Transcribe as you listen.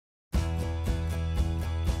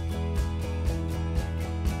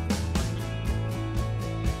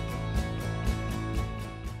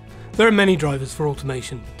There are many drivers for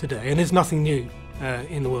automation today, and it's nothing new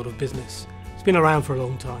in the world of business. It's been around for a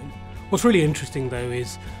long time. What's really interesting though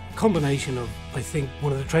is a combination of, I think,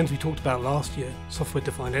 one of the trends we talked about last year,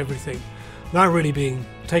 software-defined everything, that really being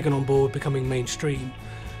taken on board, becoming mainstream,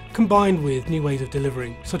 combined with new ways of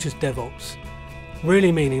delivering, such as DevOps,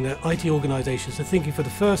 really meaning that IT organisations are thinking for the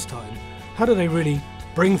first time, how do they really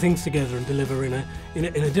bring things together and deliver in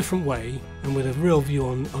a different way and with a real view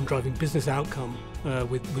on driving business outcome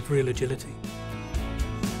with real agility.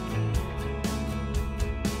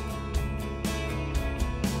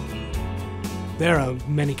 There are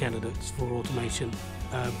many candidates for automation,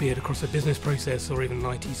 be it across a business process or even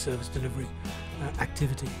an IT service delivery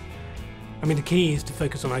activity. I mean, the key is to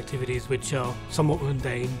focus on activities which are somewhat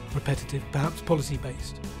mundane, repetitive, perhaps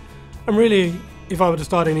policy-based. And really, if I were to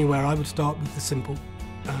start anywhere, I would start with the simple,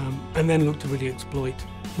 and then look to really exploit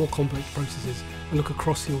more complex processes and look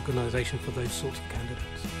across the organisation for those sorts of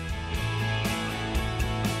candidates.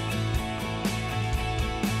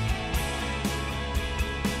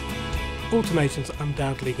 Automation's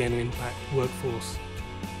undoubtedly going to impact workforce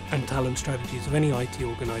and talent strategies of any IT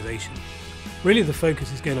organisation. Really the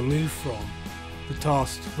focus is going to move from the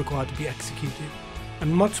tasks required to be executed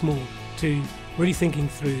and much more to really thinking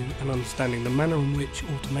through and understanding the manner in which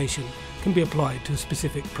automation can be applied to a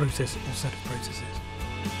specific process or set of processes.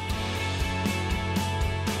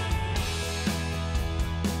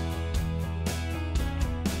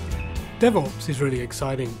 DevOps is really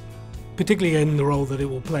exciting, particularly in the role that it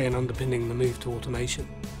will play in underpinning the move to automation.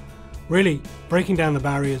 Really breaking down the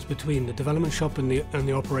barriers between the development shop and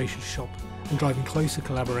the operations shop and driving closer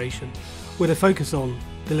collaboration with a focus on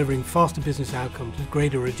delivering faster business outcomes with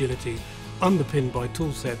greater agility underpinned by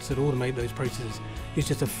tool sets that automate those processes is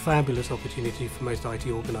just a fabulous opportunity for most IT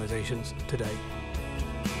organisations today.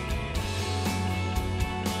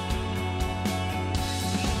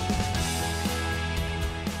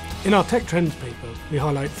 In our Tech Trends paper, we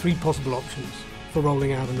highlight 3 possible options for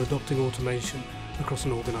rolling out and adopting automation across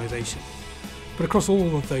an organisation. But across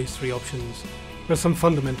all of those 3 options, there are some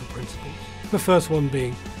fundamental principles. The first one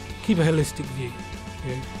being, keep a holistic view.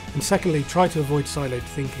 And secondly, try to avoid siloed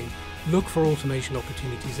thinking. Look for automation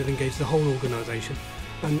opportunities that engage the whole organisation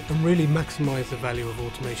and really maximise the value of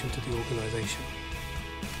automation to the organisation.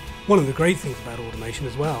 One of the great things about automation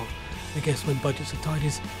as well, I guess when budgets are tight,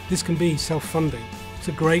 is this can be self-funding. It's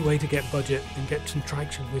a great way to get budget and get some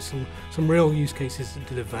traction with some real use cases that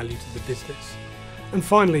deliver value to the business. And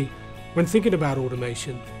finally, when thinking about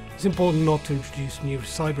automation, it's important not to introduce new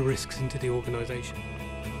cyber risks into the organisation.